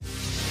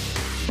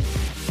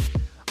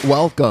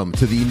Welcome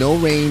to the No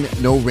Rain,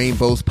 No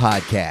Rainbows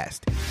podcast.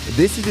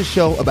 This is a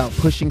show about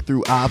pushing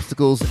through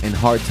obstacles and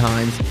hard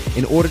times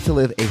in order to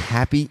live a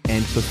happy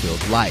and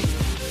fulfilled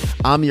life.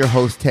 I'm your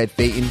host, Ted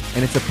Phaeton,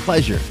 and it's a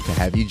pleasure to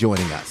have you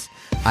joining us.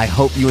 I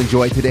hope you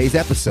enjoyed today's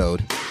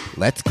episode.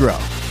 Let's grow.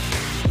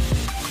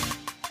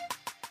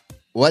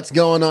 What's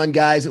going on,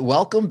 guys?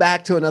 Welcome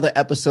back to another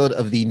episode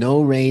of the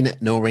No Rain,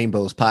 No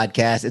Rainbows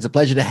podcast. It's a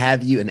pleasure to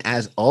have you. And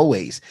as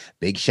always,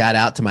 big shout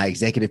out to my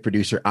executive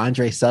producer,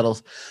 Andre Subtle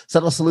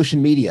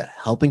Solution Media,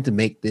 helping to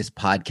make this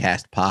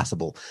podcast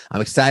possible.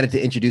 I'm excited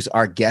to introduce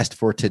our guest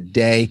for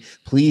today.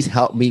 Please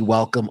help me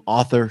welcome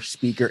author,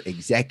 speaker,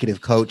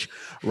 executive coach,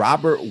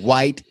 Robert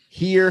White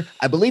here,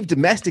 I believe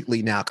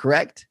domestically now,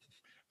 correct?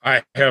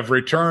 I have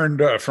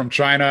returned from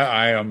China.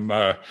 I am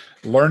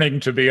learning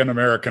to be an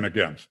American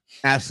again.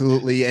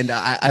 Absolutely. And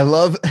I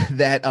love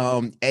that,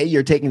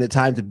 you're taking the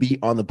time to be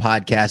on the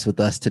podcast with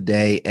us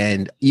today,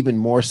 and even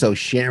more so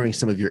sharing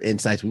some of your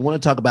insights. We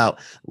want to talk about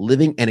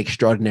living an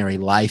extraordinary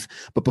life.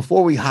 But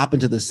before we hop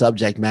into the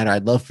subject matter,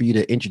 I'd love for you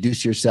to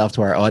introduce yourself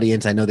to our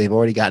audience. I know they've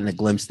already gotten a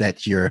glimpse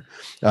that you're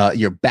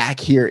back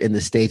here in the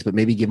States, but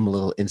maybe give them a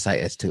little insight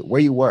as to where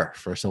you were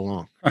for so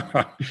long.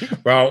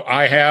 Well,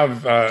 I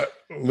have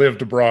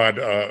lived abroad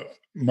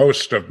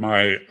most of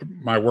my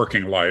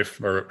working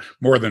life, or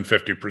more than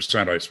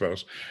 50%, I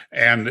suppose.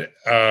 And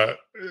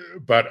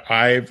but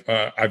I've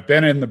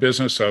been in the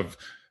business of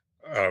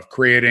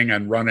creating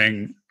and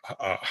running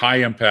high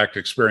impact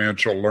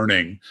experiential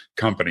learning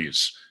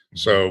companies.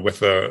 So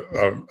with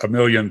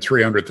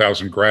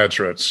 1,300,000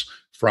 graduates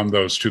from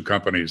those two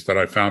companies that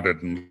I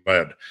founded and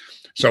led.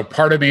 So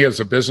part of me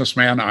is a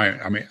businessman.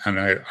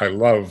 I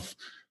love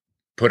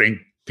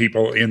putting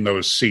people in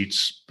those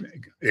seats,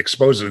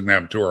 exposing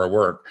them to our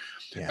work.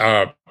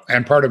 Yeah.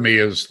 And part of me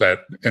is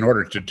that in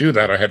order to do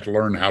that, I had to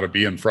learn how to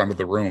be in front of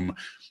the room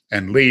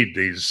and lead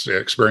these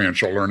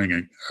experiential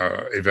learning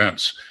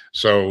events.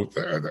 So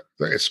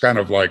it's kind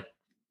of like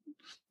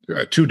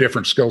two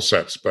different skill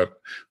sets, but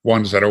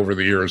ones that over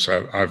the years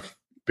I've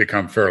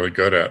become fairly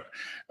good at.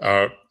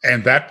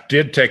 And that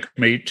did take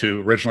me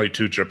originally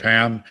to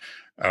Japan.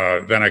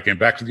 Then I came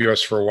back to the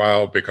U.S. for a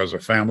while because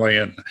of family,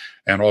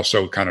 and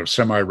also kind of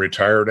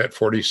semi-retired at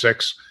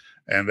 46.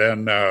 And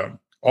then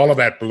all of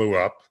that blew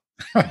up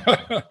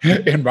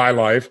in my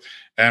life,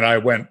 and I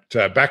went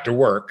back to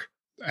work.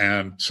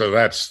 And so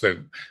that's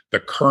the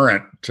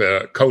current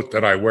coat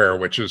that I wear,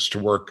 which is to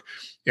work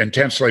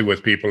intensely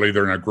with people,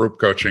 either in a group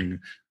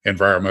coaching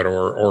environment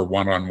or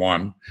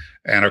one-on-one.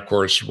 And of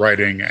course,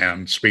 writing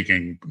and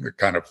speaking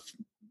kind of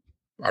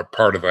are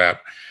part of that.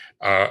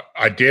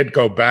 I did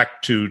go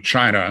back to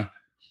China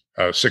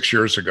 6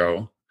 years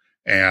ago,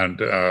 and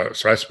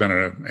so that's been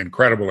an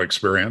incredible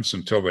experience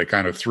until they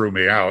kind of threw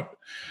me out.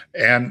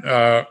 And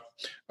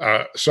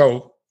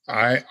so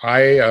I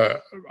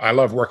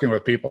love working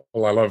with people.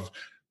 I love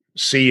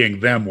seeing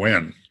them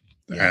win,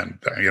 and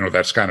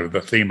that's kind of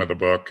the theme of the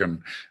book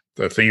and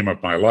the theme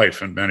of my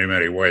life in many,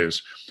 many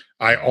ways.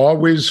 I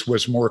always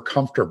was more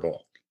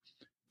comfortable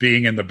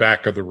being in the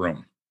back of the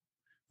room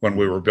when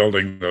we were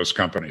building those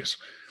companies.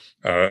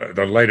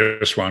 The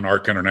latest one,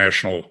 ARC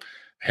International,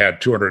 had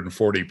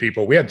 240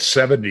 people. We had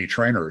 70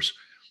 trainers.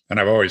 And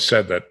I've always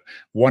said that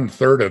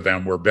 1/3 of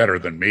them were better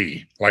than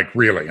me. Like,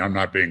 really, I'm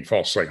not being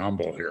falsely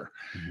humble here.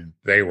 Mm-hmm.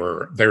 They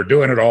were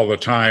doing it all the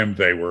time.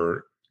 They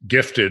were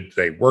gifted.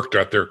 They worked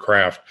at their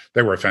craft.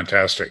 They were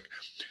fantastic.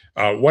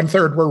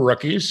 1/3 were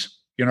rookies.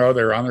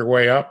 They're on their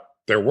way up.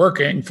 They're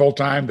working full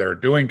time. They're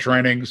doing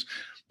trainings,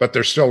 but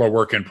they're still a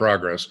work in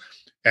progress.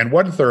 And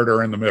 1/3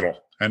 are in the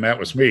middle. And that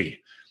was me.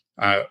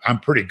 I'm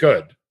pretty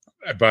good,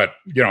 but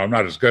I'm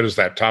not as good as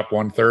that top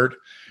 1/3.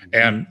 Mm-hmm.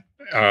 And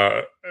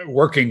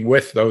working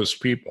with those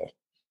people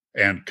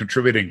and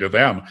contributing to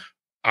them,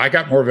 I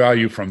got more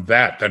value from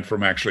that than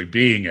from actually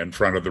being in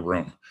front of the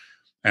room.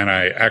 And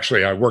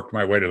I worked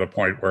my way to the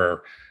point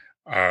where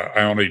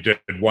I only did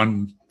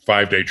 1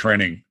 5-day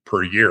training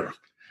per year.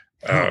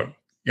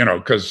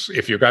 Because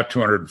if you've got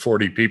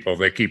 240 people,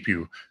 they keep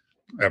you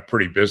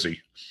pretty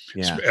busy.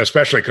 Yeah.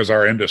 Especially because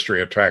our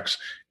industry attracts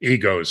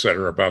egos that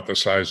are about the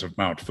size of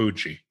Mount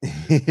Fuji.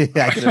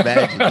 I can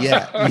imagine.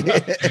 Yeah.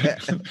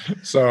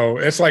 So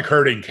it's like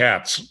herding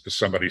cats,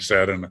 somebody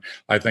said, and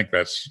I think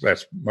that's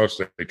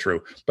mostly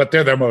true. But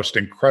they're the most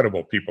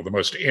incredible people, the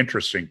most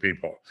interesting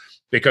people,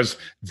 because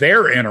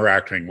they're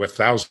interacting with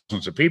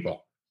thousands of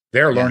people.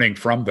 They're learning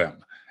from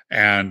them,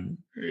 and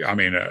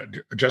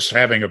just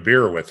having a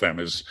beer with them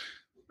is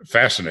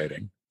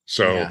fascinating.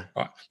 So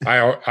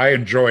I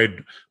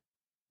enjoyed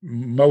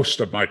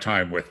most of my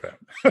time with them.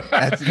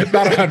 Not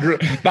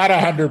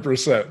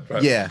 100%.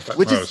 But,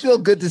 which most. Is still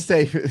good to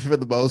say for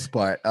the most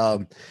part.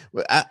 I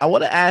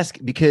want to ask,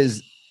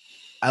 because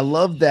I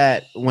love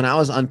that when I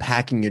was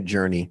unpacking your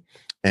journey,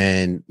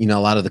 and a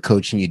lot of the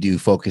coaching you do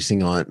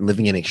focusing on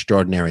living an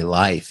extraordinary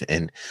life,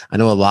 and I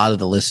know a lot of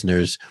the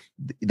listeners,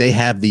 they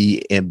have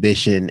the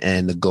ambition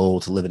and the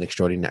goal to live an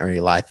extraordinary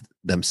life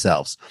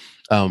themselves.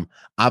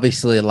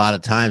 Obviously, a lot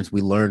of times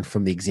we learn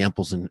from the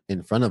examples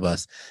in front of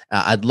us.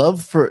 I'd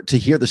love to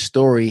hear the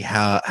story,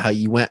 how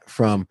you went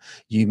from,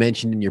 you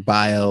mentioned in your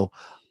bio,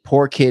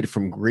 poor kid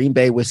from Green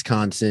Bay,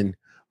 Wisconsin,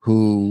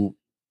 who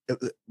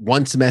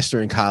one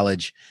semester in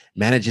college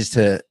manages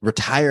to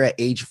retire at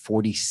age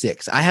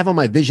 46. I have on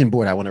my vision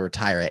board, I want to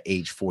retire at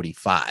age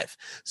 45.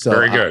 So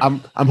Very good.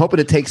 I'm hoping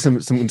to take some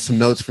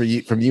notes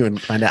from you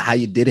and find out how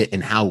you did it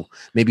and how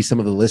maybe some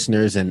of the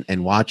listeners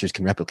and watchers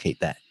can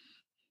replicate that.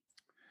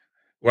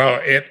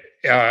 Well,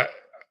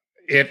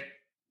 it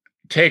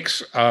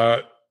takes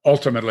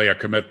ultimately a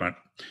commitment.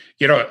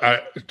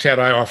 Ted,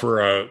 I offer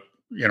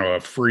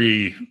a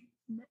free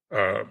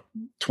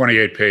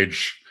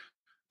 28-page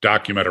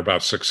document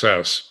about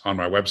success on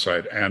my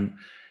website, and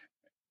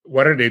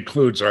what it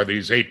includes are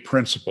these 8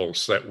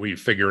 principles that we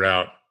figured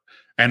out,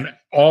 and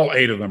all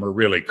 8 of them are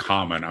really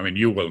common. I mean,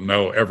 you will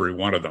know every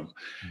one of them.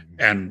 Mm-hmm.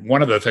 And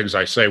one of the things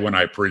I say when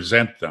I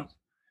present them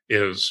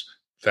is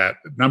that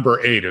number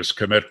 8 is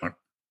commitment.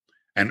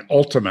 And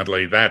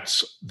ultimately,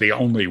 that's the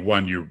only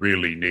one you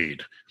really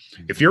need.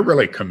 Mm-hmm. If you're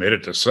really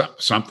committed to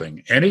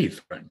something,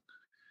 anything,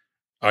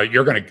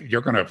 you're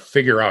gonna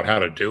figure out how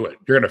to do it.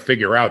 You're gonna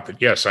figure out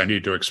that, yes, I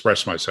need to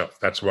express myself.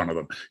 That's one of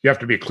them. You have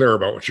to be clear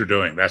about what you're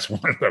doing. That's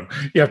one of them.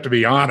 You have to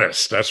be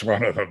honest. That's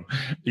one of them.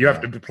 You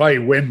have to play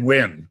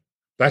win-win.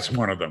 That's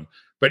one of them.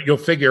 But you'll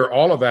figure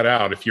all of that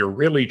out if you're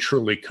really,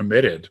 truly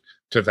committed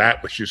to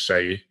that which you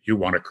say you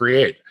want to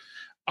create.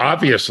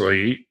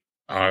 Obviously,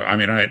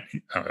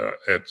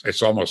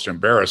 it's almost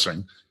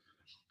embarrassing.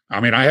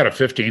 I mean, I had a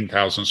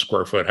 15,000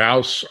 square foot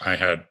house. I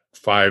had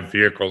 5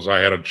 vehicles. I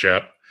had a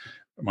jet,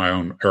 my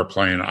own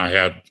airplane.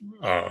 I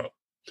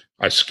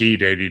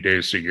skied 80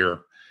 days a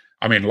year.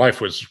 I mean,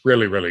 life was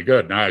really, really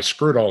good. Now, I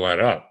screwed all that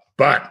up,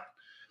 but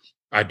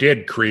I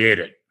did create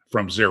it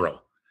from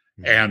zero.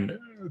 Mm-hmm. And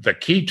the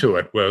key to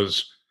it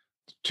was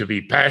to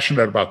be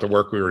passionate about the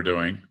work we were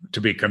doing,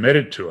 to be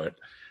committed to it,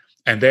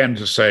 and then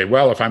to say,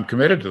 well, if I'm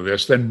committed to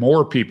this, then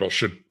more people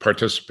should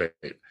participate.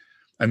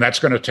 And that's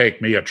going to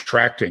take me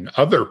attracting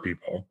other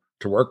people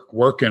to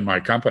work in my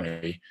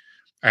company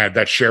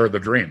that share the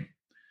dream.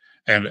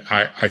 And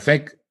I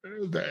think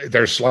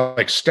there's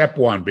like step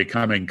 1,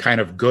 becoming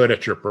kind of good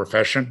at your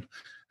profession,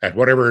 at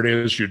whatever it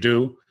is you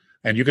do.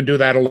 And you can do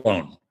that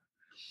alone.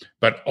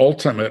 But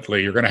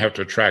ultimately, you're going to have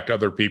to attract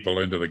other people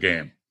into the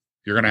game.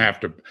 You're going to have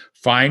to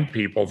find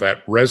people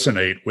that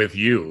resonate with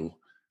you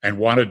and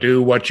want to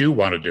do what you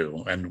want to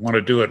do and want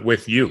to do it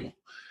with you.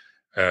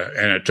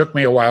 And it took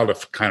me a while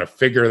to kind of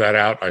figure that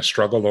out. I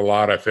struggled a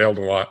lot. I failed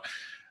a lot.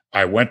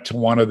 I went to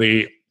one of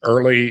the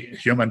early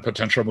human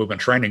potential movement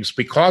trainings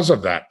because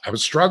of that. I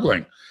was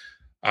struggling.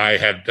 I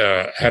had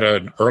had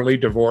an early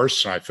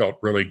divorce. I felt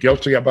really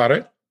guilty about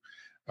it.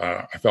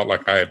 I felt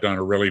like I had done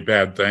a really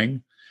bad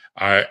thing.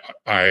 I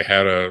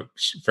had a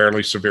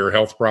fairly severe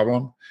health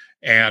problem,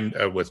 and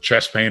with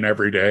chest pain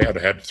every day. I'd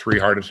had 3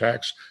 heart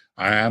attacks,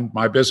 and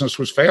my business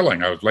was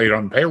failing. I was late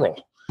on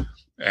payroll,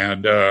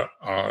 and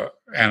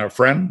a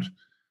friend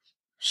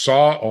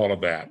saw all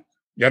of that.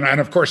 And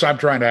of course, I'm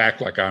trying to act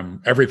like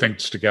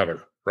everything's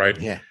together, right?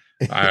 Yeah,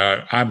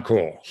 I'm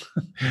cool.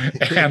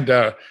 And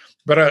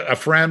but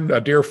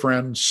a dear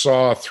friend,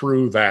 saw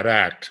through that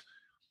act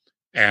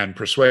and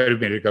persuaded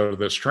me to go to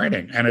this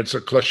training. And it's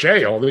a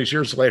cliche all these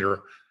years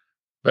later,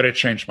 but it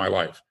changed my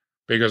life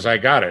because I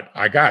got it.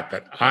 I got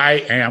that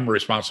I am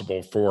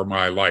responsible for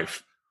my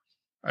life.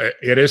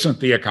 It isn't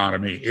the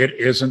economy. It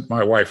isn't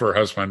my wife or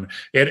husband.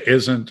 It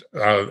isn't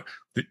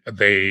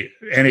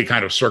any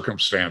kind of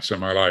circumstance in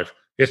my life.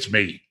 It's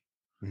me.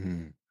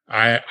 Mm-hmm.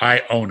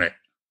 I own it.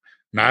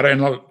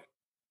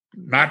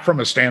 Not from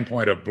a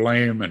standpoint of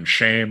blame and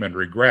shame and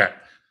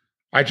regret.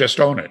 I just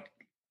own it.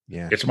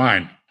 Yeah, it's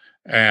mine.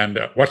 And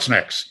what's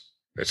next?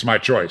 It's my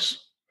choice.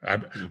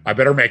 I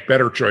better make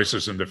better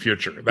choices in the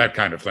future. That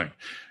kind of thing.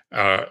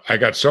 I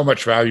got so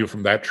much value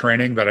from that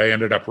training that I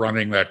ended up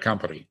running that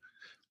company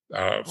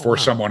for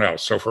someone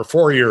else. So for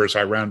 4 years,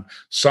 I ran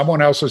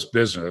someone else's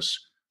business,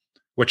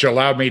 which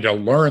allowed me to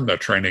learn the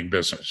training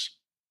business.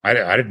 I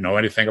didn't know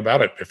anything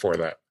about it before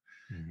that.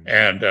 Mm-hmm.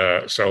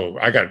 And so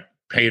I got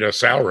paid a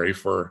salary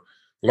for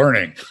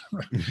learning.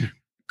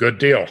 Good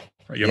deal,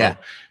 you know.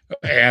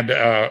 And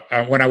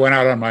when I went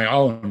out on my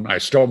own, I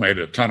still made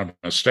a ton of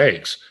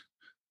mistakes.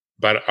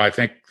 But I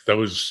think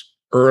those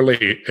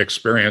early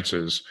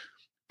experiences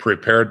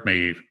prepared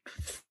me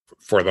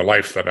for the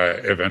life that I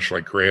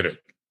eventually created.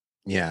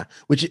 Yeah,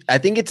 which I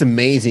think it's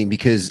amazing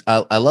because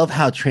I love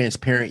how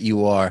transparent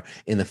you are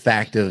in the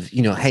fact of,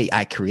 hey,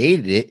 I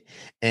created it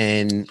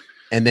and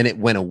then it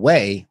went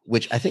away,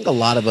 which I think a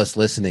lot of us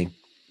listening,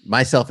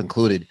 myself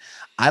included,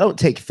 I don't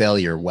take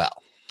failure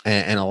well.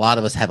 And a lot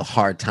of us have a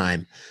hard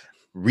time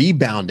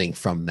rebounding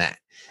from that.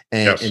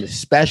 And, yes. And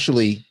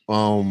especially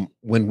when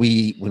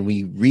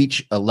we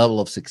reach a level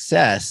of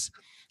success,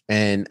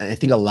 And I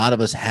think a lot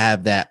of us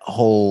have that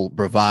whole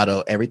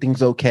bravado.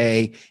 Everything's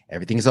okay.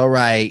 Everything's all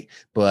right.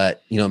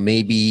 But,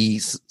 maybe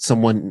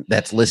someone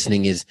that's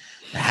listening is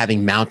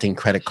having mounting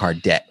credit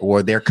card debt,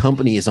 or their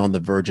company is on the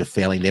verge of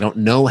failing. They don't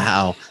know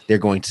how they're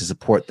going to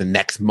support the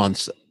next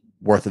month's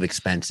worth of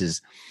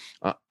expenses.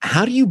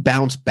 How do you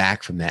bounce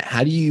back from that?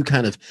 How do you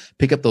kind of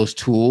pick up those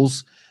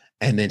tools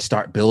and then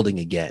start building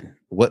again?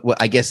 What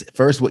I guess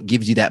first, what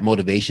gives you that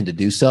motivation to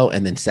do so?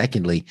 And then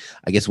secondly,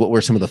 I guess what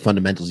were some of the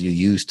fundamentals you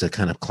used to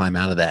kind of climb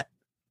out of that?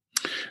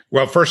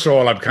 Well, first of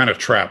all, I'm kind of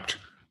trapped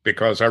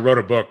because I wrote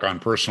a book on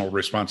personal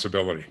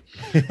responsibility.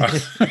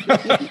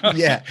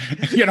 Yeah.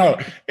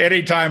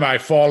 Anytime I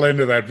fall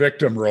into that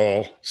victim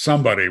role,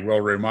 somebody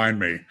will remind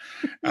me.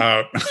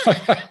 When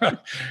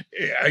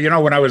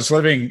I was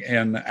living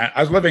in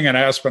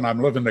Aspen,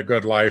 I'm living the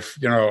good life.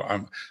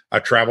 I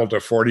traveled to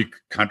 40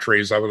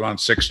 countries. I was on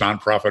 6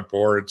 nonprofit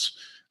boards.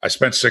 I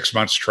spent 6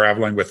 months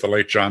traveling with the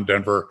late John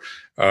Denver,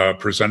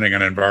 presenting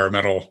an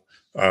environmental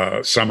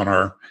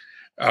seminar.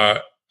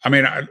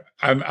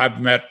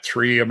 I've met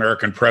 3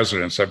 American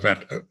presidents. I've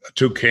met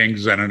 2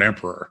 kings and an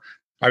emperor.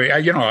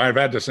 I've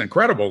had this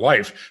incredible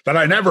life that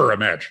I never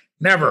imagined,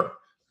 never,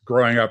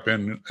 growing up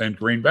in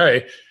Green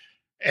Bay.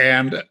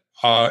 And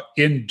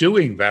in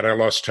doing that, I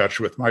lost touch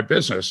with my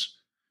business.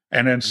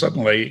 And then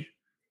suddenly,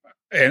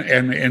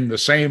 and in the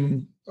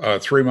same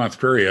 3-month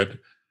period,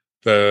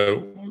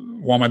 the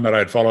woman that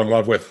I'd fallen in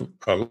love with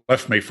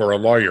left me for a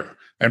lawyer.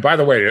 And by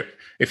the way,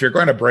 if you're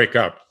going to break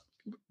up,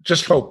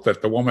 just hope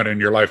that the woman in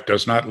your life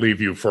does not leave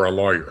you for a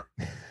lawyer.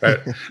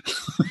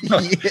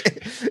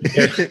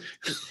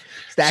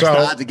 Stacks the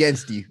odds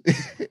against you.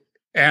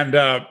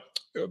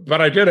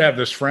 But I did have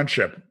this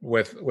friendship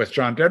with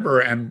John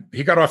Denver, and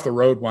he got off the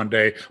road one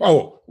day.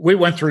 Oh, we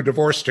went through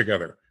divorce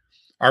together.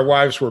 Our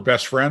wives were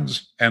best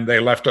friends, and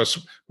they left us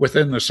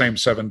within the same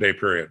 7-day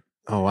period.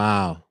 Oh,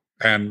 wow.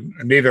 And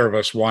neither of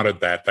us wanted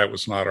that. That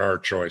was not our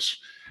choice.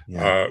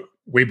 Yeah.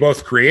 We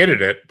both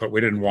created it, but we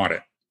didn't want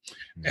it.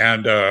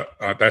 And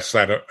that's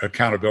that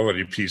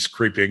accountability piece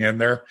creeping in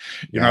there,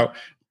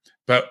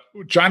 But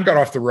John got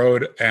off the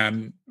road,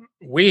 and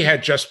we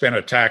had just been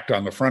attacked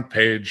on the front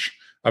page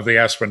of the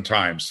Aspen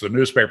Times, the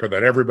newspaper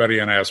that everybody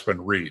in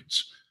Aspen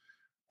reads,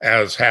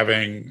 as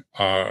having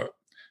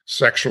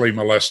sexually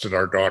molested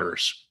our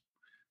daughters.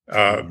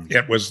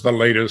 It was the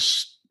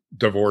latest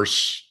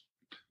divorce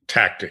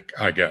tactic,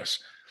 I guess,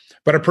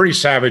 but a pretty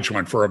savage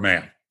one for a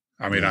man.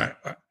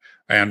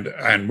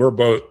 And we're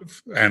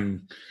both,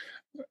 and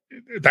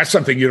that's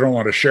something you don't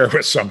want to share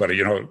with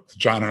somebody,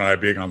 John and I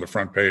being on the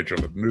front page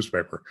of the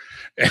newspaper.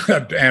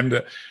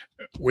 And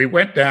we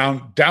went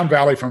down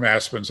valley from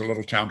Aspen's a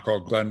little town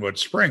called Glenwood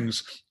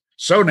Springs,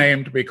 so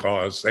named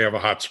because they have a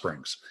hot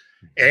springs.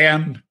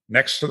 And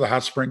next to the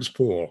hot springs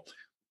pool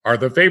are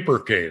the vapor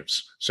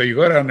caves. So you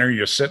go down there,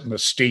 you sit in the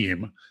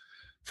steam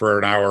for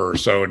an hour or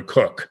so and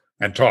cook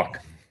and talk.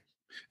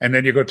 And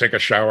then you go take a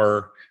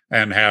shower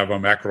and have a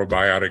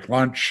macrobiotic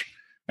lunch,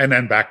 and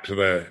then back to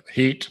the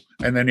heat.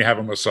 And then you have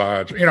a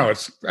massage.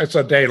 It's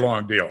a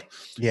day-long deal.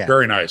 Yeah.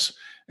 Very nice.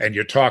 And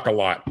you talk a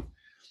lot.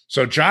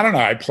 So John and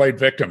I played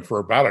victim for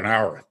about an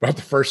hour, about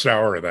the first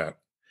hour of that.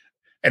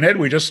 And then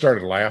we just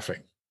started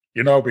laughing,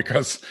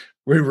 because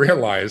we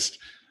realized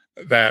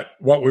that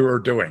what we were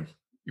doing,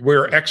 we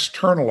were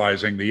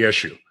externalizing the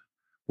issue.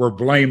 We're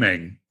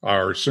blaming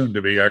our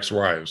soon-to-be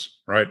ex-wives,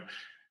 right?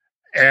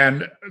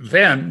 And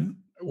then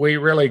we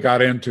really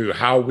got into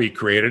how we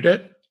created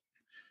it.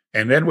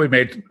 And then we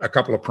made a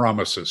couple of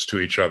promises to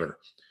each other.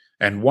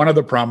 And one of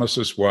the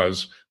promises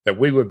was that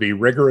we would be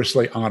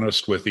rigorously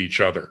honest with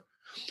each other.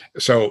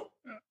 So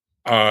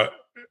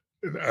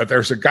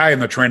there's a guy in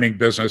the training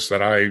business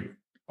that I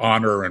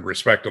honor and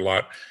respect a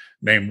lot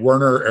named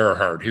Werner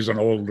Erhard. He's an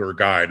older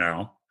guy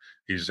now.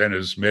 He's in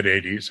his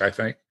mid-80s, I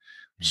think,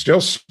 still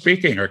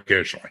speaking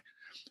occasionally.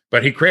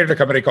 But he created a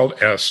company called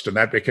EST, and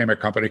that became a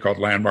company called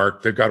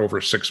Landmark. They've got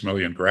over 6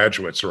 million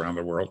graduates around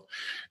the world.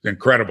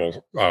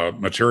 Incredible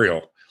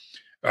material.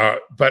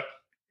 But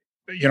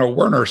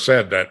Werner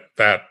said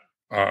that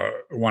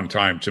one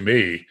time to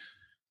me,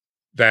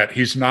 that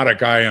he's not a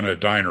guy in a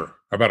diner,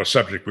 about a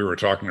subject we were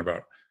talking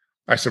about.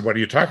 I said, "What are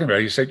you talking about?"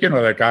 He said,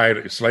 "That guy,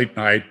 it's late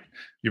night,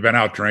 you've been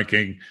out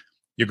drinking,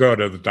 you go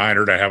to the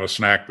diner to have a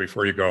snack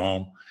before you go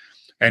home,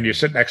 and you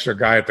sit next to a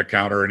guy at the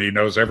counter and he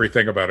knows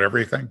everything about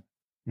everything."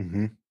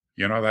 Mm-hmm.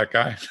 You know that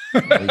guy?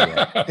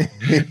 Oh,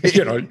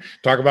 yeah.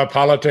 Talk about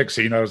politics,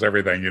 he knows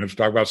everything.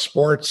 Talk about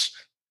sports,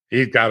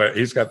 he's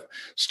got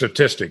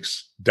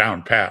statistics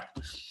down pat.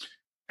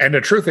 And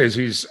the truth is,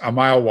 he's a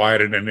mile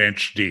wide and an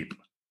inch deep.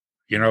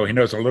 He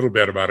knows a little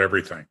bit about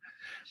everything.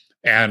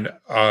 And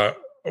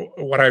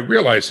what I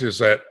realized is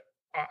that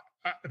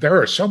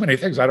there are so many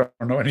things I don't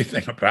know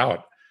anything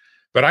about,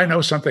 but I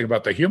know something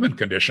about the human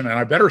condition, and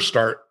I better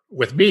start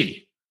with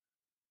me.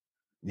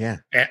 Yeah.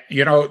 And,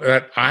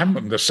 that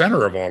I'm the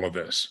center of all of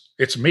this.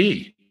 It's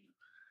me.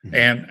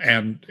 Mm-hmm.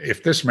 And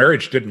if this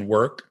marriage didn't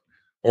work,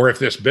 or if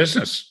this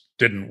business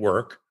didn't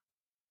work,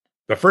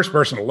 the first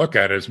person to look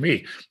at is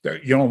me.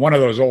 One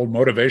of those old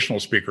motivational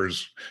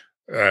speakers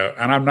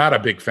And I'm not a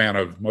big fan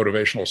of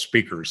motivational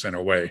speakers in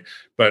a way,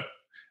 but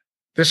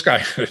this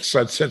guy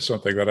said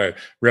something that I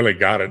really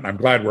got it. And I'm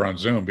glad we're on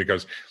Zoom,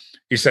 because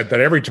he said that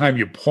every time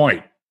you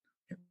point,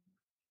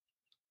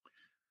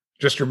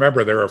 just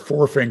remember there are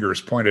 4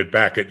 fingers pointed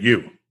back at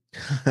you.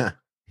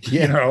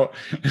 You know,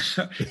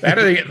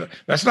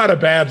 that's not a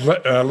bad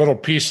little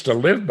piece to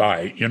live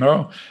by, you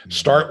know.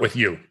 Start with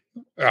you.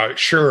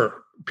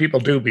 Sure, people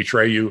do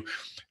betray you.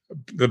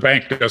 The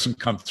bank doesn't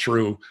come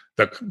through.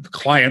 The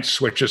client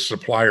switches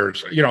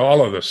suppliers, you know,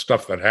 all of the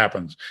stuff that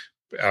happens,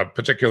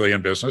 particularly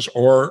in business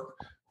or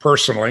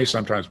personally.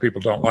 Sometimes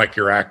people don't like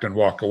your act and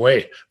walk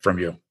away from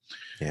you.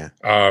 Yeah.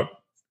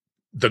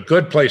 The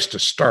good place to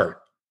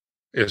start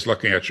is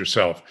looking at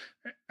yourself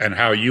and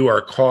how you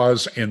are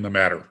cause in the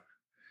matter.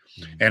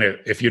 Mm-hmm. And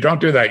if you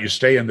don't do that, you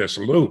stay in this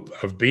loop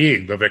of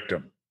being the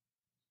victim.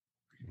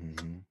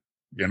 Mm-hmm.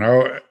 You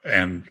know,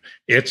 and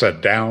it's a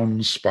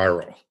down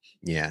spiral.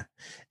 Yeah.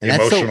 And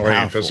emotionally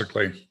and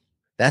physically.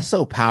 That's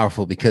so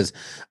powerful, because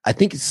I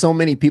think so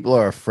many people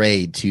are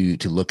afraid to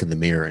look in the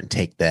mirror and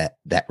take that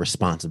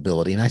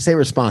responsibility. And I say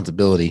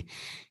responsibility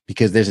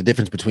because there's a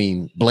difference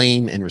between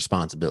blame and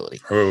responsibility.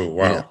 Oh,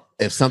 wow. You know,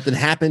 if something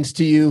happens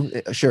to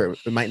you, sure,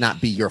 it might not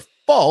be your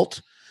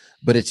fault,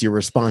 but it's your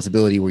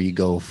responsibility where you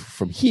go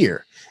from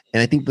here.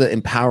 And I think the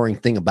empowering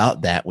thing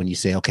about that, when you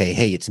say, okay,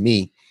 hey, it's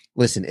me.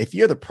 Listen, if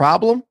you're the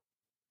problem,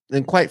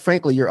 then quite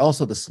frankly, you're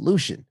also the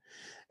solution.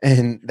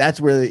 And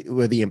that's where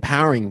the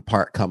empowering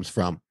part comes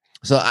from.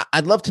 So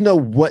I'd love to know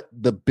what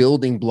the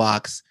building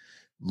blocks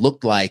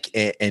looked like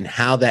and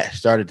how that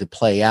started to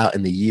play out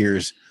in the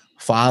years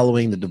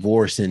following the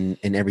divorce and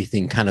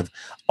everything kind of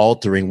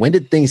altering. When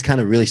did things kind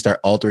of really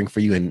start altering for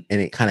you and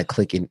it kind of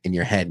click in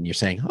your head and you're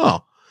saying,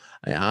 oh,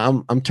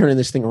 I'm turning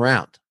this thing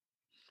around?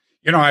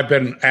 You know, I've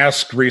been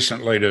asked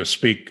recently to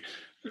speak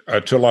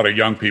to a lot of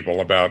young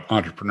people about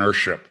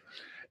entrepreneurship.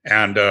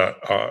 And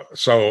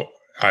so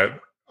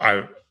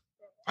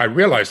I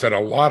realized that a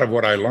lot of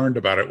what I learned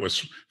about it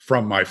was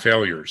from my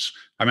failures.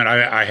 I mean,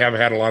 I have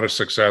had a lot of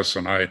success,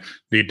 and I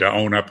need to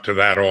own up to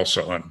that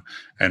also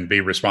and be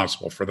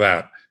responsible for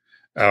that.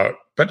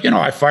 But, you know,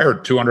 I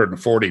fired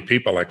 240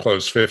 people. I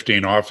closed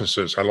 15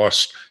 offices. I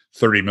lost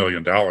 $30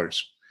 million.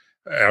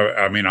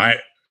 I mean,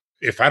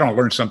 if I don't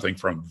learn something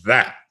from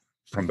that,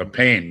 from the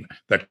pain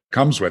that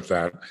comes with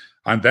that,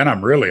 then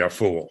I'm really a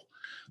fool.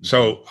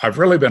 So I've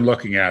really been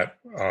looking at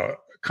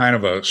kind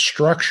of a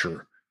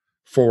structure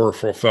for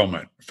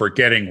fulfillment, for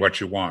getting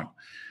what you want.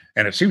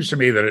 And it seems to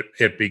me that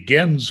it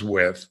begins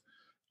with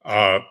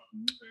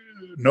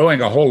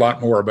knowing a whole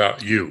lot more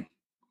about you,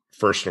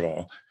 first of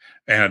all.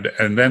 And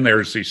then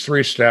there's these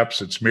 3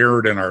 steps. It's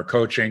mirrored in our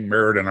coaching,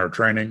 mirrored in our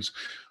trainings.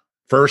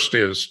 First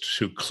is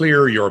to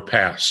clear your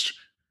past,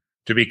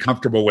 to be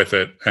comfortable with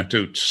it, and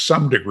to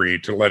some degree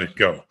to let it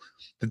go.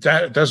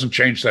 That doesn't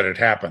change that it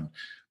happened,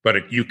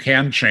 but you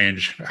can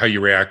change how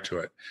you react to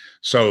it.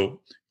 So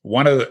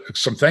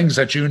some things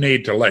that you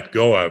need to let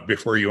go of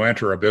before you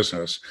enter a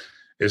business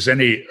is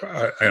on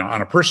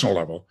a personal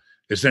level,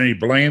 is any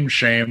blame,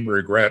 shame,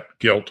 regret,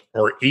 guilt,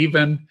 or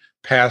even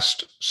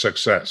past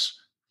success.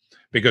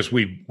 Because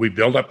we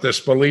build up this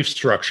belief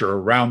structure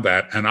around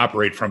that and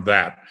operate from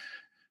that.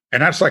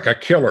 And that's like a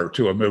killer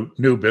to a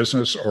new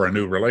business or a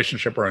new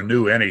relationship or a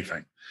new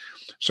anything.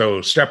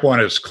 So step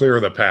 1 is clear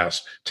the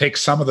past. Take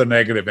some of the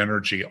negative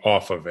energy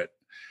off of it.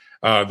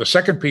 The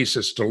second piece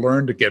is to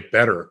learn to get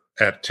better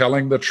at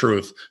telling the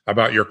truth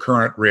about your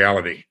current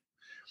reality.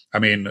 I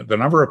mean, the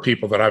number of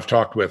people that I've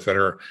talked with that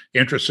are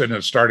interested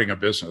in starting a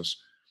business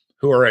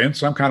who are in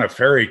some kind of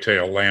fairy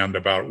tale land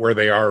about where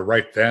they are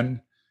right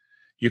then,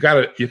 you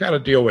got to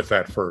deal with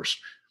that first.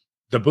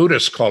 The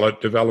Buddhists call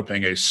it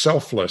developing a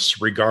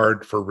selfless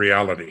regard for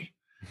reality.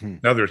 Mm-hmm.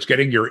 In other words,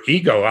 getting your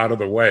ego out of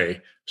the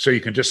way so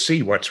you can just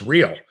see what's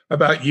real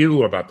about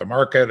you, about the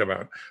market,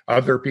 about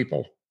other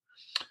people.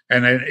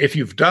 And then if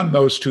you've done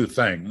those 2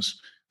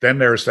 things, then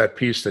there's that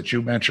piece that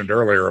you mentioned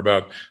earlier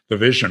about the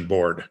vision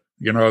board,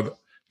 you know,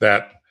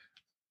 that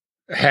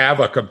have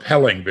a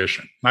compelling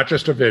vision, not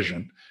just a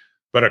vision,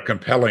 but a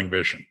compelling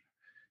vision.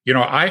 You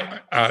know,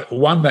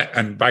 one that,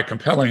 and by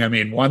compelling, I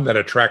mean one that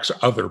attracts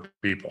other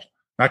people,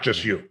 not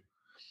just you.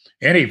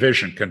 Any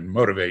vision can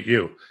motivate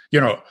you.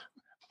 You know,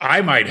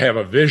 I might have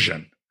a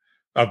vision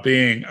of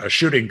being a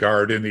shooting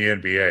guard in the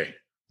NBA.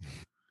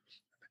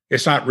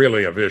 It's not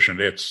really a vision.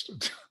 It's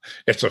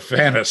a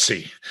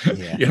fantasy.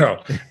 Yeah. You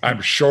know,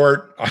 I'm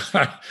short,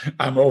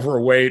 I'm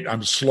overweight,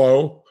 I'm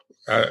slow.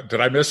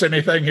 Did I miss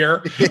anything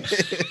here?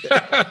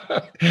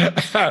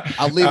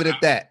 I'll leave it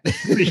at that.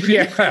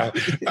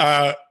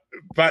 Yeah.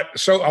 But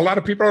so a lot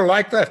of people are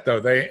like that,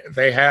 though.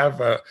 They have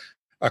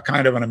a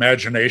kind of an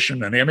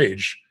imagination, an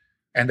image,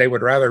 and they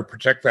would rather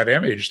protect that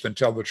image than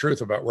tell the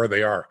truth about where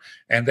they are.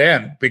 And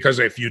then, because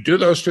if you do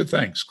those 2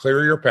 things,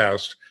 clear your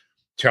past,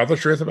 tell the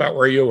truth about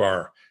where you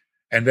are,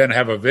 and then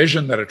have a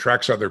vision that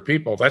attracts other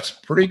people, that's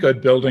pretty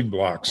good building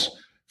blocks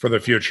for the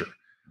future.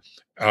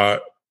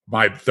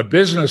 The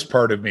business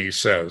part of me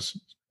says,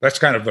 that's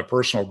kind of the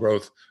personal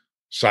growth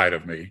side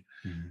of me.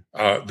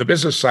 Mm-hmm. The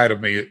business side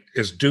of me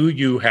is, do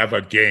you have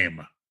a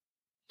game?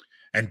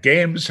 And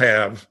games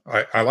have,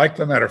 I like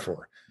the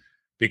metaphor,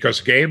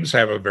 because games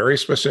have a very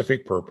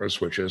specific purpose,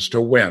 which is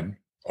to win.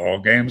 All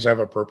games have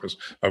a purpose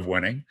of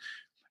winning,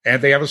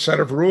 and they have a set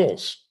of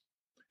rules,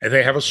 and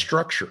they have a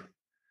structure.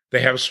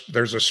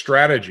 There's a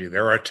strategy.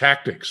 There are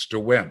tactics to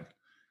win.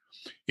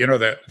 You know,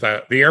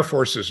 the Air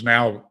Force is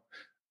now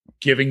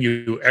giving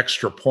you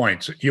extra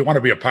points. You want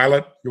to be a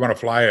pilot? You want to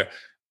fly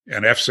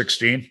an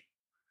F-16?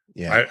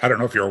 Yeah. I don't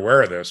know if you're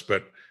aware of this,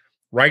 but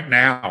right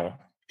now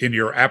in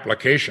your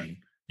application,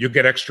 you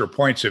get extra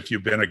points if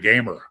you've been a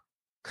gamer.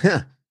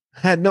 I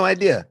had no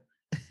idea.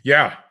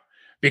 Yeah,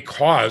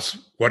 because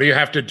what do you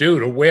have to do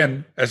to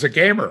win as a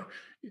gamer?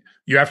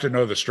 You have to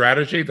know the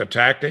strategy, the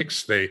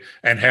tactics,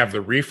 and have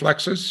the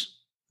reflexes,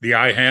 the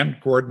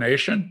eye-hand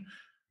coordination.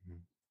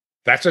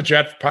 That's a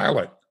jet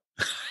pilot.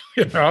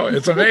 You know,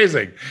 it's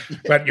amazing.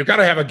 But you got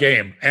to have a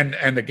game,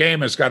 and the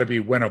game has got to be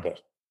winnable.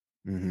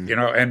 Mm-hmm. You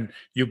know, and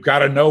you've got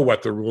to know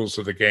what the rules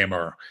of the game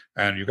are,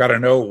 and you've got to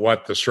know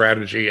what the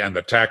strategy and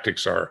the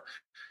tactics are,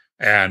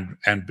 and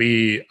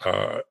be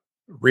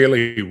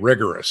really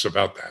rigorous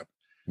about that.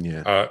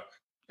 Yeah.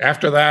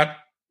 After that,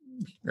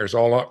 there's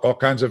all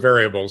kinds of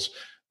variables,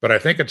 but I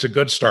think it's a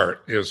good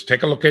start. Is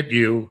take a look at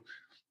you.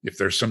 If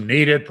there's some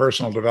needed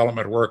personal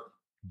development work,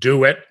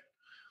 do it.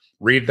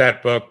 Read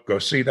that book. Go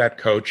see that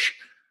coach.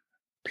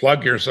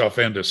 Plug yourself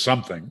into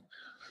something,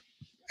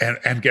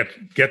 and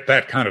get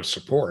that kind of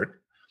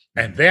support.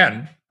 And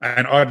then,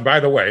 and by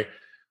the way,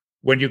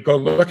 when you go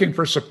looking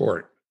for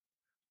support,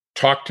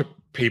 talk to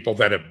people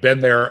that have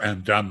been there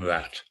and done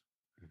that.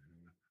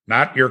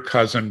 Not your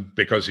cousin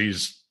because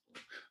he's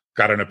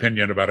got an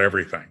opinion about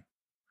everything.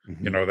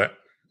 Mm-hmm. You know, that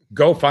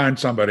go find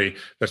somebody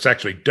that's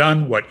actually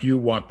done what you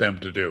want them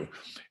to do.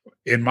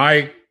 In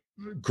my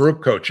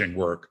group coaching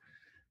work,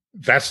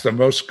 that's the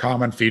most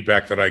common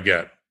feedback that I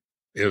get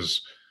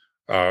is,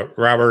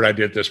 Robert, I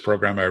did this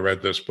program. I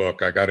read this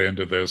book. I got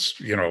into this,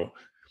 you know,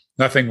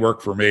 nothing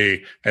worked for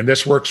me. And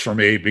this works for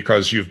me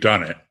because you've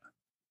done it.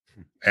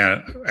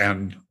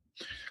 And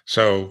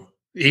so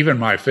even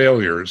my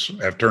failures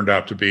have turned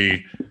out to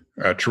be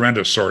a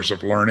tremendous source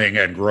of learning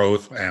and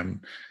growth and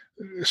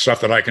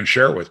stuff that I can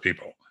share with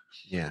people.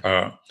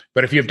 Yeah.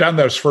 But if you've done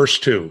those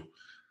first two,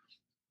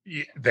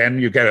 then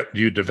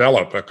you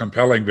develop a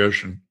compelling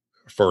vision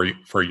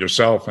for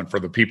yourself and for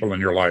the people in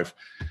your life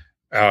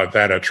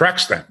that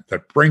attracts them,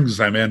 that brings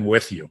them in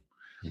with you.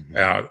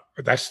 Mm-hmm.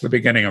 That's the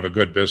beginning of a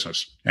good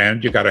business.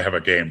 And you got to have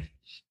a game.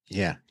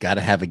 Yeah, got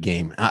to have a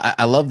game.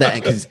 I love that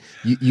because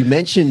you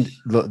mentioned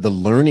the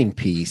learning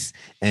piece,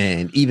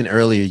 and even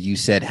earlier you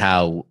said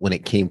how when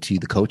it came to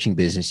the coaching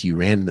business, you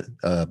ran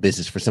the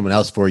business for someone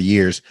else for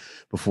years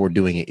before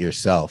doing it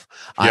yourself.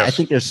 Yes. I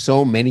think there's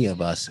so many of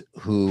us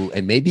who,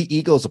 and maybe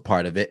ego's a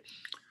part of it,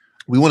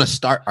 we want to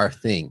start our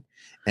thing.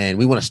 And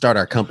we want to start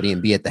our company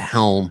and be at the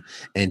helm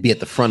and be at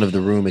the front of the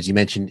room, as you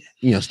mentioned,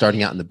 you know,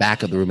 starting out in the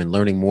back of the room and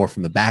learning more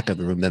from the back of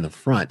the room than the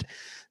front.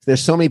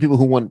 There's so many people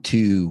who want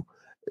to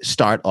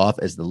start off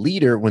as the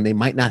leader when they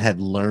might not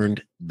have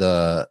learned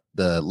the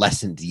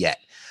lessons yet.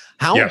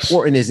 How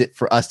important is it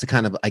for us to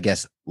kind of, I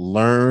guess,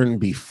 learn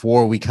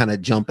before we kind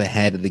of jump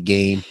ahead of the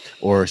game,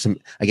 or some,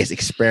 I guess,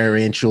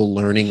 experiential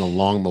learning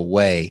along the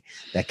way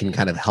that can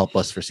kind of help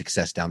us for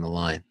success down the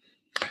line?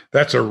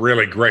 That's a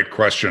really great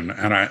question.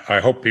 And I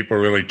hope people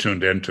really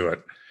tuned into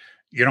it.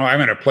 You know,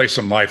 I'm in a place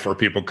in life where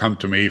people come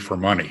to me for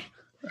money,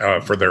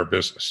 for their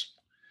business.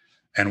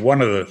 And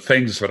one of the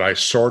things that I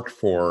sort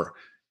for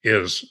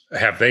is,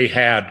 have they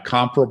had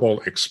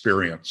comparable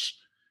experience?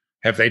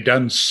 Have they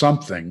done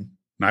something?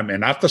 I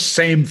mean, not the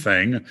same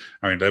thing.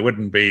 I mean, they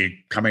wouldn't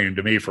be coming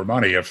to me for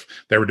money if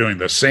they were doing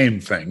the same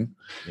thing.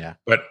 Yeah.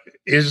 But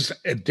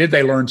did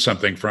they learn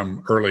something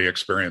from early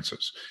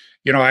experiences?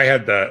 You know, I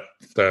had the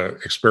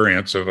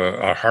experience of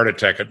a heart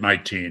attack at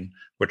 19,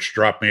 which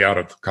dropped me out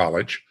of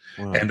college.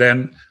 Wow. And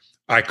then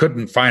I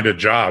couldn't find a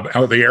job.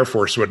 Oh, the Air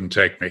Force wouldn't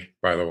take me,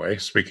 by the way,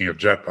 speaking of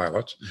jet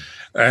pilots,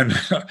 and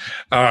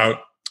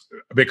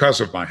because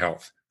of my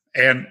health.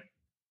 And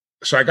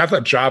so I got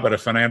that job at a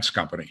finance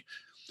company.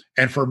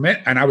 And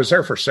I was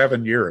there for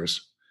 7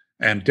 years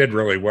and did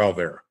really well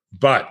there.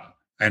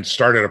 And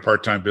started a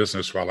part-time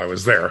business while I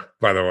was there,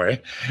 by the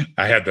way.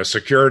 I had the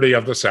security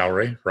of the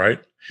salary, right?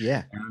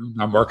 Yeah.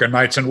 And I'm working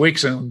nights and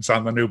weekends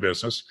on the new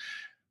business.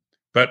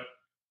 But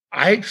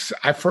I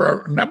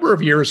for a number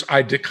of years,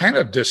 I kind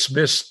of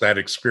dismissed that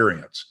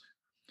experience.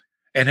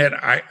 And then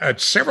I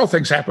had several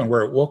things happen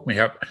where it woke me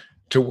up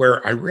to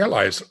where I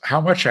realized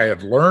how much I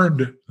had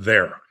learned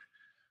there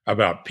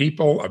about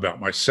people, about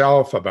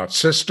myself, about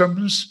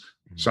systems,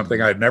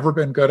 something I'd never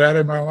been good at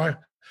in my life.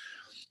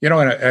 You know,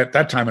 and at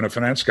that time in a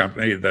finance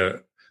company,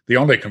 the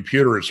only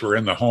computers were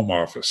in the home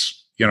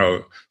office, you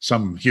know,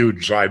 some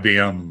huge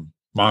IBM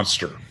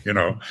monster, you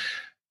know.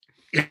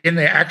 In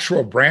the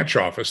actual branch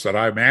office that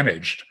I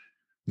managed,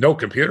 no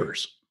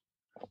computers.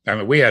 I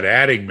mean, we had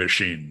adding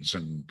machines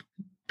and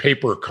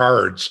paper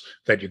cards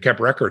that you kept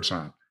records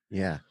on.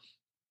 Yeah.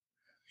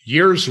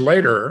 Years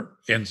later,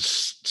 in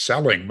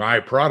selling my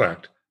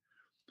product,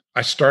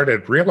 I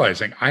started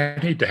realizing I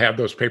need to have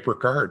those paper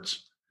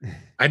cards.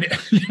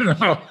 you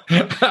know,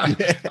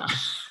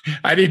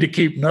 I need to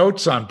keep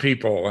notes on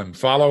people and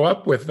follow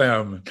up with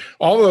them.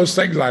 All those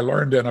things I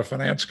learned in a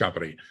finance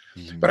company.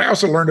 Mm-hmm. But I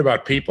also learned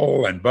about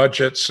people and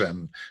budgets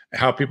and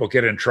how people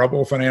get in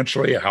trouble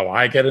financially, how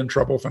I get in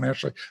trouble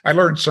financially. I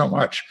learned so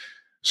much.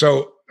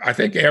 So I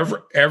think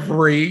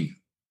every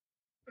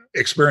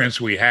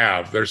experience we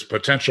have, there's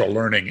potential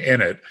learning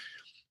in it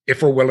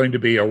if we're willing to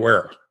be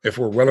aware, if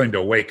we're willing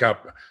to wake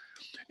up.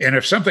 And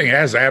if something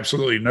has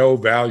absolutely no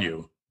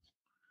value,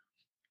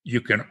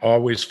 you can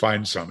always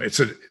find some.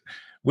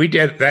 We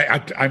did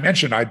that. I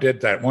mentioned I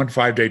did that 1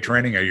 5-day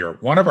training a year.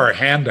 One of our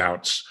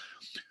handouts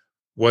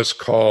was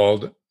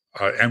called,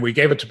 and we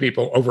gave it to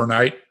people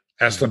overnight,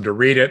 asked them to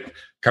read it,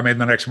 come in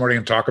the next morning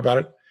and talk about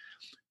it.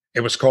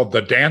 It was called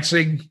The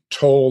Dancing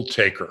Toll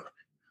Taker.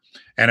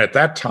 And at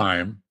that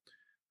time,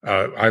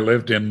 I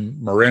lived in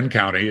Marin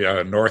County,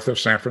 north of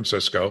San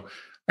Francisco,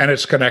 and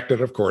it's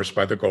connected, of course,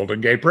 by the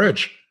Golden Gate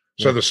Bridge.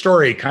 Yeah. So the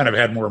story kind of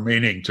had more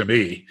meaning to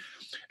me.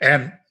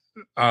 And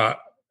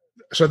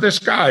so this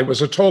guy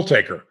was a toll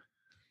taker,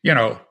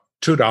 $2,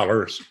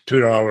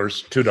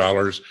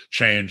 $2,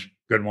 change,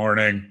 good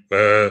morning.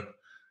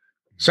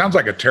 Sounds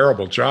like a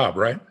terrible job,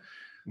 right?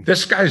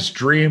 This guy's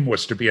dream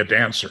was to be a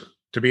dancer,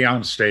 to be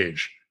on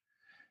stage.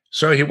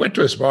 So he went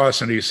to his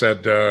boss and he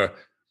said,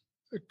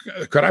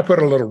 could I put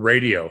a little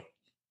radio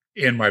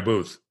in my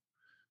booth?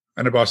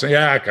 And the boss said,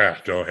 yeah,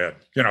 go ahead.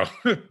 He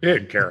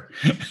didn't care.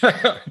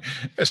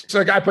 So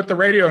the guy put the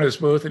radio in his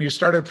booth and he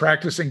started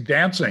practicing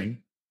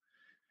dancing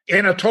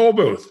in a toll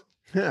booth.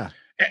 Yeah.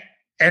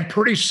 And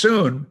pretty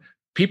soon,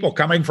 people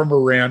coming from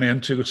Marin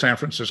into San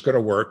Francisco to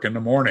work in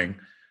the morning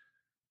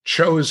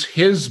chose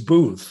his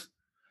booth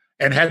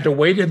and had to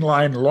wait in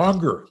line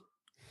longer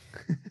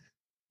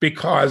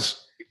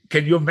because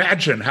can you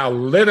imagine how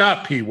lit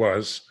up he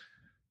was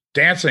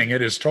dancing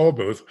at his toll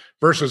booth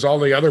versus all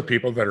the other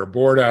people that are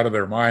bored out of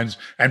their minds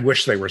and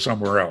wish they were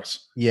somewhere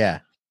else? Yeah.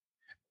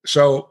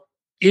 So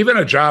even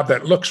a job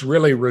that looks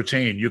really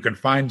routine, you can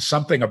find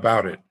something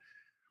about it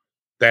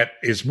that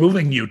is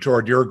moving you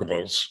toward your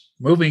goals,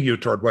 moving you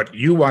toward what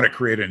you want to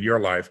create in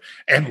your life,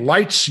 and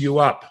lights you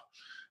up.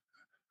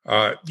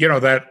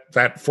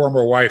 That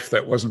former wife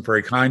that wasn't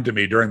very kind to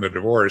me during the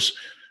divorce,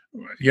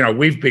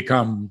 we've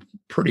become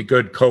pretty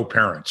good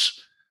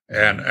co-parents,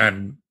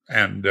 and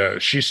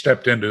she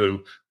stepped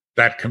into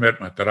that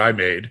commitment that I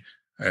made.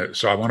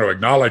 So I want to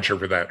acknowledge her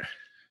for that.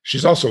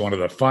 She's also one of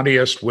the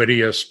funniest,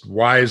 wittiest,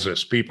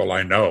 wisest people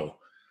I know.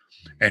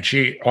 And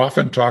she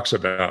often talks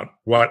about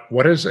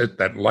what is it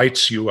that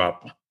lights you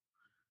up?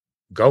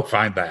 Go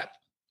find that.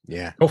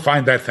 Yeah. Go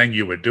find that thing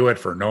you would do it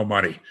for no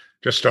money.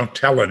 Just don't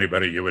tell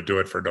anybody you would do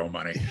it for no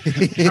money.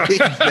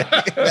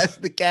 That's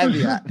the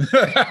caveat.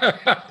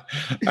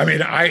 I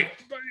mean, I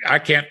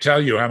can't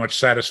tell you how much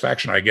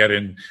satisfaction I get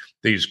in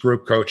these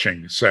group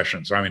coaching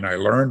sessions. I mean, I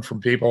learn from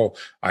people.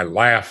 I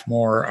laugh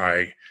more.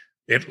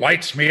 It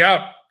lights me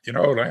up.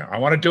 I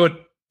want to do it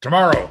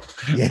tomorrow.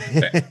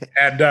 Yeah.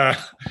 And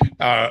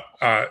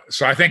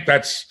so I think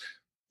that's,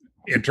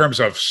 in terms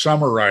of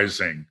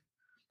summarizing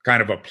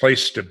kind of a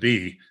place to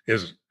be,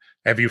 is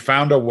have you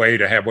found a way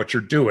to have what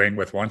you're doing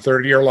with 1/3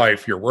 of your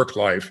life, your work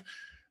life,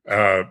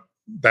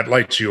 that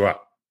lights you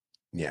up?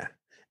 Yeah.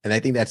 And I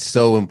think that's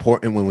so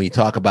important when we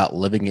talk about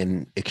living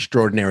an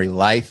extraordinary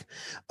life.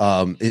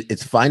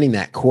 It's finding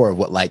that core of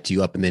what lights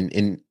you up, and then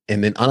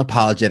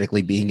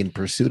unapologetically being in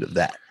pursuit of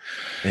that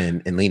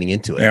and leaning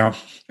into it. Yeah.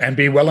 And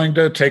be willing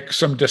to take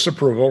some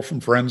disapproval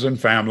from friends and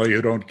family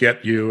who don't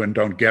get you and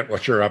don't get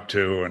what you're up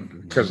to.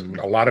 And because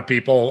a lot of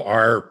people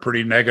are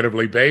pretty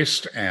negatively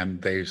based,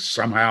 and they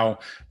somehow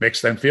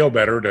makes them feel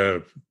better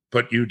to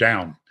put you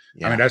down.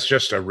 Yeah. I mean, that's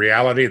just a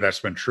reality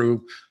that's been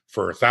true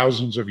for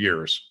thousands of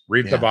years.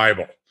 Read the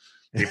Bible.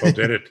 People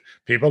did it.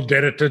 People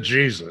did it to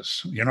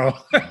Jesus,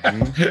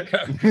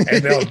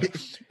 Mm-hmm.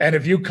 and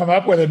if you come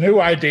up with a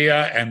new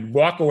idea and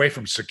walk away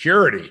from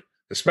security,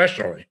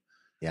 especially,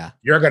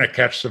 you're going to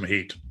catch some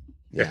heat.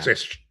 Yeah.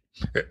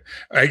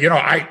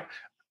 I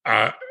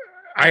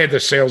had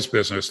this sales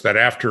business that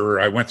after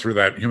I went through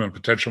that human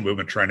potential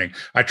movement training,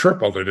 I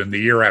tripled it in the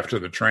year after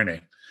the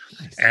training.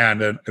 Nice.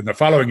 And in the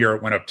following year,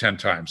 it went up 10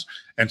 times.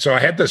 And so I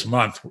had this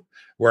month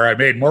where I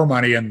made more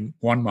money in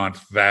 1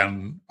 month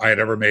than I had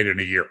ever made in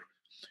a year.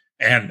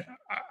 And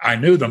I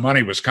knew the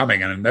money was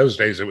coming. And in those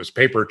days, it was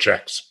paper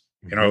checks,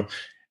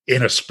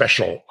 in a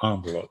special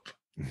envelope.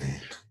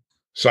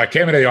 So I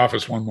came into the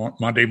office one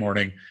Monday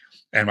morning,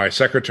 and my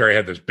secretary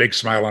had this big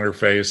smile on her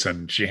face,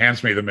 and she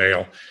hands me the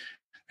mail,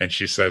 and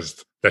she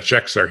says, the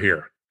checks are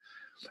here.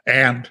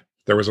 And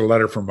there was a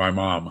letter from my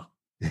mom.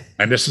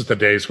 And this is the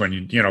days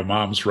when,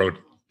 moms wrote,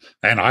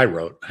 and I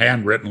wrote,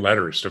 handwritten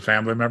letters to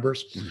family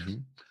members. Mm-hmm.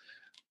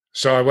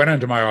 So I went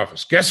into my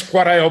office. Guess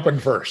what I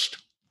opened first?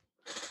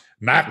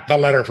 Not the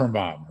letter from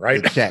mom,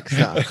 right? The checks,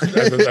 huh?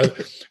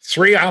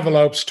 3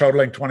 envelopes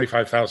totaling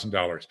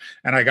 $25,000.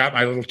 And I got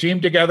my little team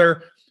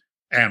together,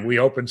 and we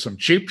opened some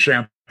cheap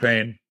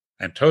champagne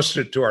and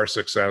toasted to our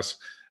success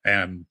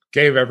and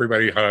gave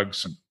everybody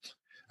hugs. And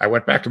I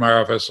went back to my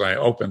office. And I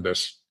opened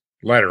this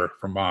letter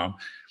from mom.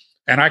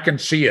 And I can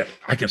see it.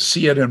 I can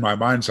see it in my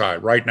mind's eye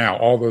right now.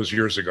 All those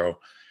years ago,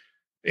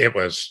 it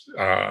was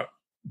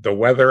the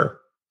weather,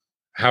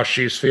 how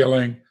she's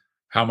feeling,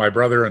 how my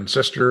brother and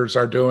sisters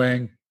are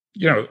doing.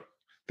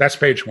 That's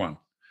page 1.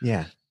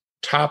 Yeah.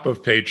 Top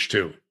of page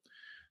 2.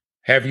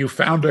 Have you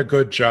found a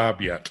good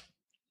job yet?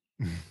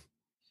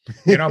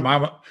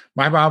 My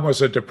mom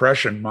was a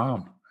depression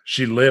mom.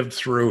 She lived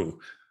through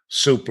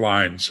soup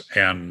lines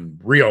and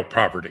real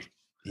poverty.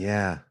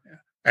 Yeah.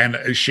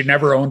 And she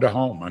never owned a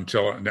home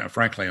until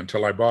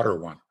I bought her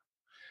one.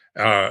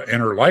 In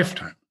her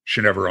lifetime,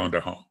 she never owned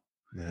a home.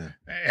 Yeah.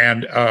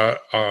 And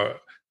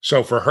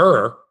so for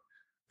her,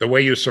 the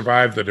way you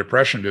survive the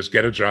depression is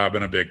get a job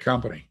in a big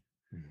company.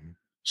 Mm-hmm.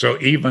 So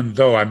even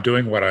though I'm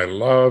doing what I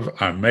love,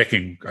 I'm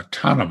making a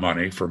ton of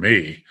money for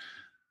me.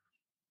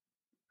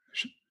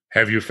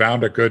 Have you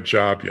found a good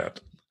job yet?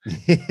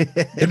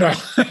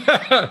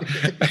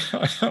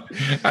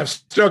 I've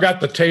still got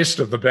the taste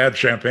of the bad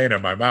champagne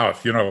in my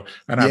mouth, and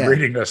I'm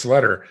reading this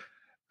letter.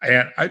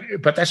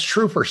 But that's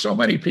true for so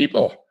many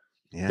people.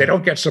 Yeah. They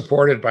don't get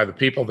supported by the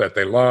people that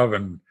they love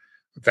and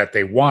that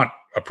they want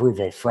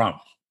approval from.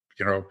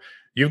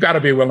 You've got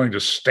to be willing to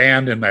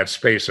stand in that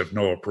space of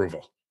no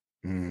approval.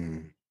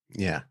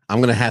 Yeah, I'm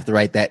going to have to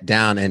write that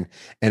down. And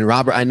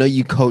Robert, I know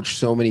you coach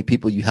so many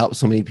people, you help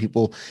so many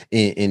people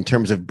in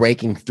terms of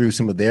breaking through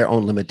some of their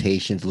own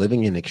limitations,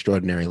 living an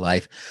extraordinary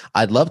life.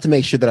 I'd love to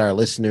make sure that our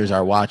listeners,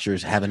 our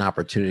watchers have an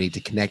opportunity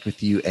to connect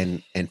with you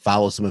and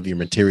follow some of your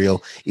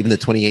material, even the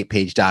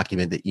 28-page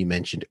document that you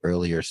mentioned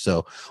earlier.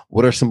 So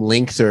what are some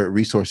links or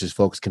resources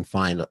folks can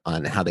find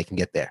on how they can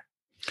get there?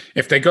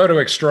 If they go to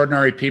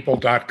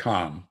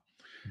extraordinarypeople.com,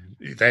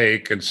 they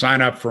can sign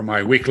up for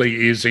my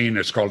weekly e-zine.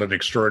 It's called An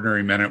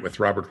Extraordinary Minute with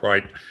Robert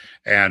White.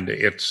 And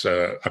it's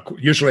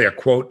usually a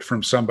quote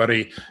from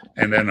somebody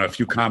and then a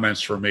few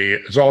comments from me.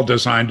 It's all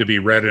designed to be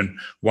read in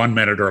 1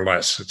 minute or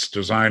less. It's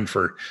designed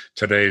for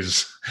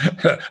today's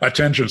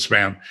attention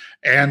span.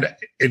 And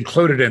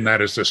included in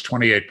that is this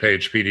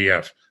 28-page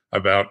PDF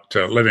about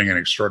living an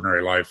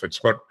extraordinary life.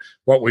 It's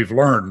what we've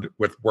learned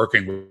with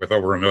working with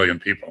over 1 million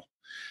people.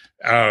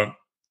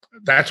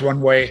 That's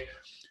one way.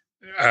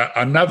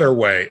 Another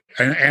way,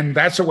 and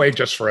that's a way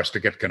just for us to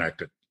get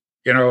connected.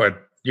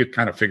 You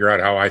kind of figure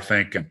out how I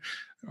think, and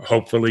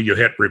hopefully you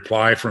hit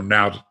reply from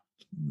now,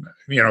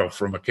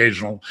 from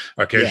occasionally,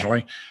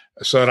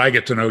 so that I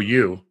get to know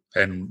you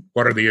and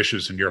what are the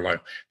issues in your life.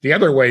 The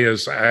other way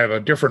is I have a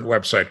different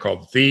website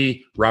called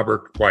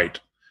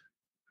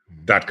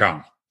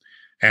therobertwhite.com.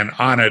 And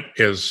on it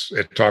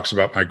talks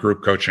about my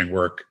group coaching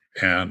work.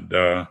 And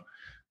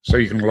so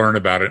you can learn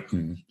about it.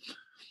 And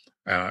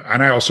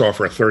I also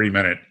offer a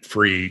 30-minute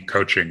free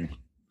coaching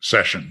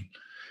session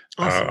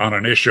on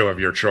an issue of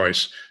your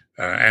choice.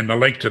 And the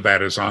link to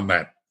that is on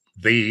that,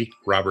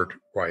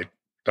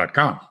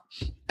 therobertwhite.com.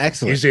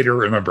 Excellent. Easy to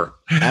remember.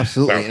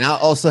 Absolutely. And I'll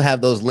also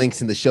have those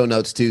links in the show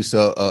notes too.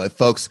 So if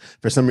folks,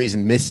 for some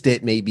reason, missed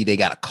it, maybe they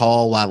got a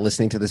call while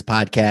listening to this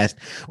podcast,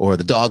 or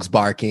the dog's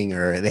barking,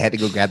 or they had to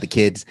go grab the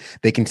kids,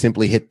 they can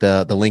simply hit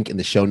the link in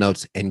the show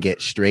notes and get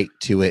straight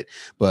to it.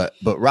 But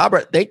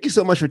Robert, thank you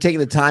so much for taking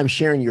the time,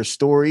 sharing your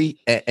story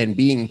and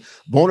being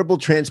vulnerable,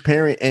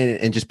 transparent,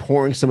 and just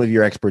pouring some of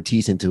your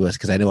expertise into us,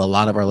 because I know a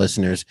lot of our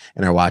listeners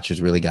and our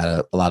watchers really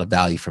got a lot of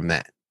value from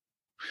that.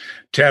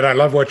 Ted, I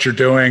love what you're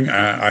doing.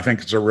 I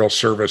think it's a real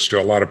service to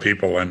a lot of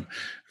people. And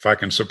if I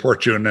can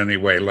support you in any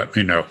way, let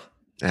me know.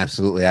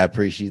 Absolutely. I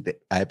appreciate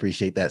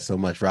that so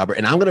much, Robert.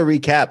 And I'm going to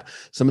recap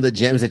some of the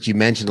gems that you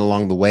mentioned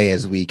along the way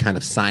as we kind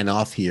of sign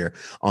off here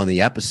on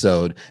the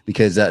episode,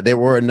 because there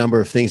were a number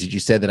of things that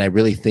you said that I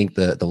really think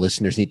the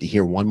listeners need to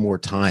hear one more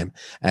time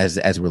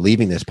as we're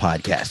leaving this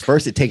podcast.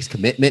 First, it takes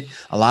commitment.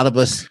 A lot of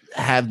us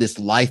have this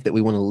life that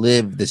we want to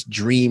live, this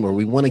dream, or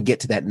we want to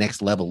get to that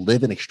next level,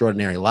 live an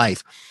extraordinary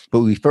life. But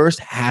we first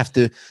have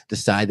to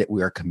decide that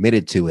we are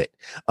committed to it.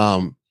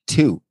 2,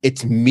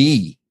 it's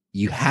me.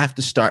 You have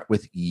to start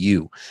with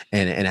you.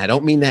 And I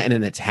don't mean that in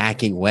an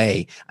attacking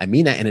way. I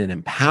mean that in an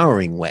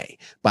empowering way,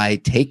 by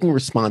taking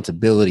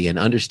responsibility and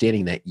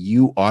understanding that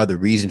you are the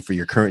reason for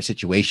your current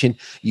situation.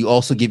 You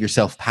also give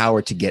yourself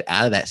power to get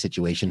out of that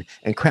situation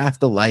and craft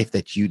the life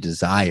that you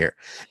desire.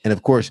 And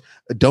of course,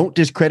 don't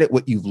discredit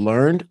what you've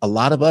learned. A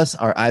lot of us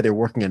are either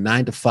working a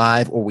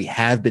 9-to-5, or we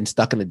have been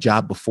stuck in a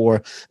job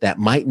before that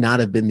might not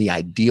have been the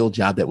ideal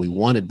job that we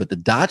wanted, but the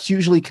dots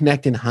usually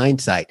connect in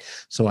hindsight.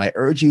 So I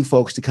urge you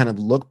folks to kind of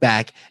look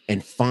back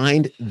and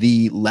find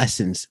the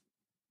lessons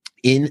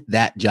in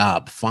that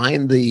job.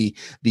 Find the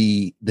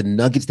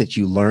nuggets that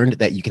you learned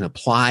that you can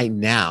apply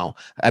now.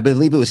 I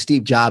believe it was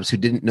Steve Jobs who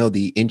didn't know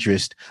the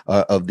interest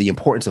of the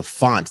importance of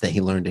fonts that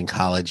he learned in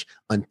college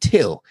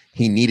until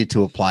he needed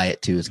to apply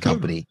it to his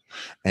company.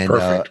 And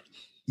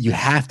you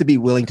have to be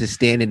willing to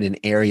stand in an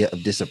area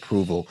of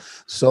disapproval.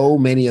 So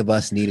many of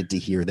us needed to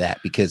hear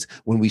that, because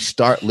when we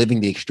start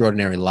living the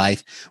extraordinary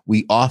life,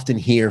 we often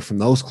hear from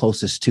those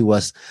closest to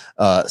us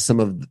some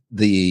of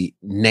the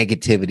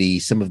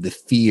negativity, some of the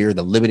fear,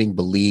 the limiting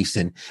beliefs,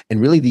 and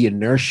really the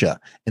inertia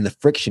and the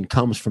friction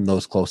comes from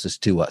those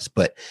closest to us.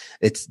 But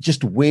it's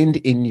just wind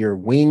in your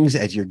wings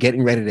as you're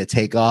getting ready to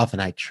take off.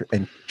 And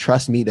and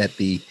trust me that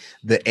the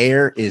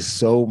air is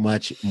so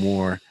much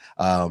more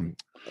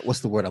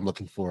what's the word I'm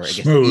looking for? I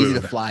guess easy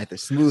to fly. They're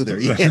smoother.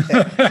 Yeah.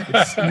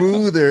 It's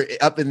smoother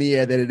up in the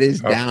air than it is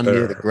down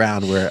near the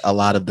ground where a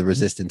lot of the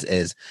resistance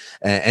is.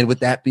 And with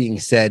that being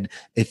said,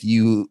 if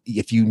you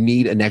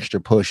need an extra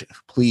push,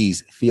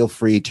 please feel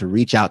free to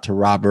reach out to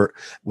Robert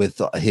with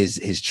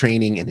his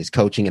training and his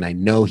coaching. And I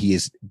know he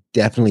is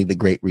definitely the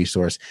great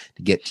resource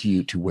to get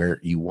you to where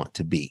you want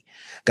to be.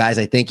 Guys,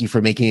 I thank you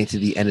for making it to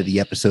the end of the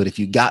episode. If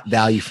you got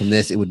value from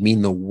this, it would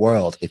mean the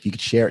world if you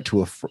could share it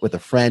with a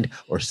friend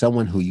or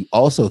someone who you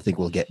also think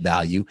will get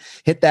value.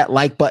 Hit that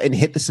like button,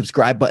 hit the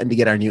subscribe button to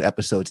get our new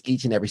episodes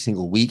each and every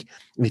single week.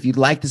 And if you'd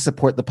like to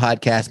support the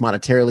podcast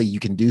monetarily, you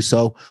can do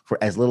so for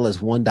as little as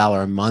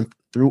 $1 a month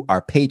through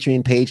our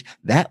Patreon page.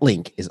 That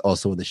link is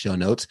also in the show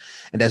notes.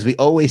 And as we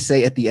always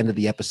say at the end of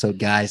the episode,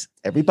 guys,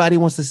 everybody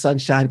wants the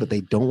sunshine, but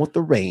they don't want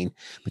the rain.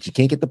 But you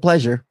can't get the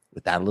pleasure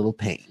without a little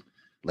pain.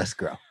 Let's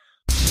grow.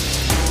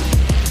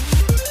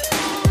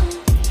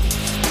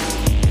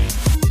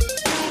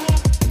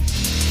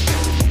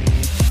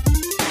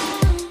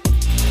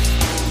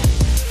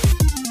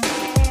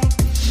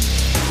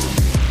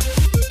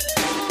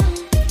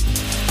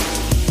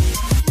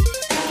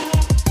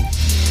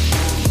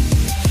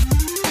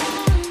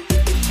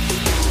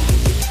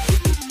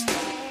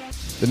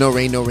 The No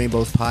Rain, No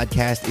Rainbows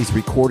podcast is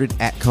recorded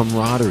at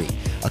Camaraderie,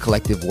 a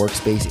collective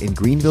workspace in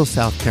Greenville,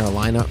 South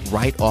Carolina,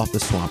 right off the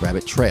Swamp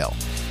Rabbit Trail.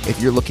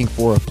 If you're looking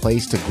for a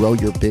place to grow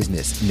your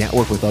business,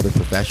 network with other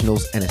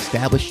professionals, and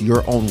establish your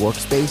own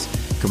workspace,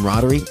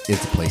 Camaraderie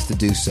is the place to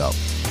do so.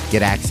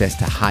 Get access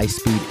to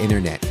high-speed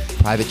internet,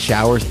 private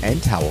showers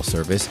and towel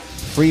service,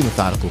 free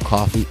methodical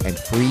coffee, and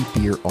free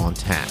beer on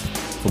tap.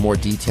 For more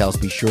details,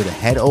 be sure to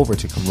head over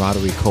to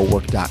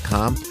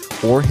CamaraderieCowork.com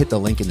or hit the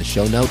link in the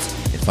show notes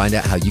and find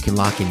out how you can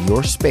lock in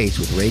your space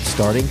with rates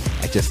starting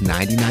at just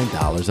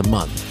 $99 a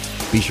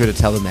month. Be sure to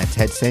tell them that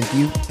Ted sent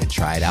you and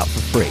try it out for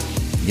free.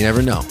 You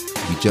never know,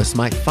 you just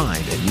might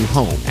find a new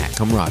home at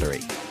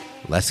Camaraderie.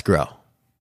 Let's grow.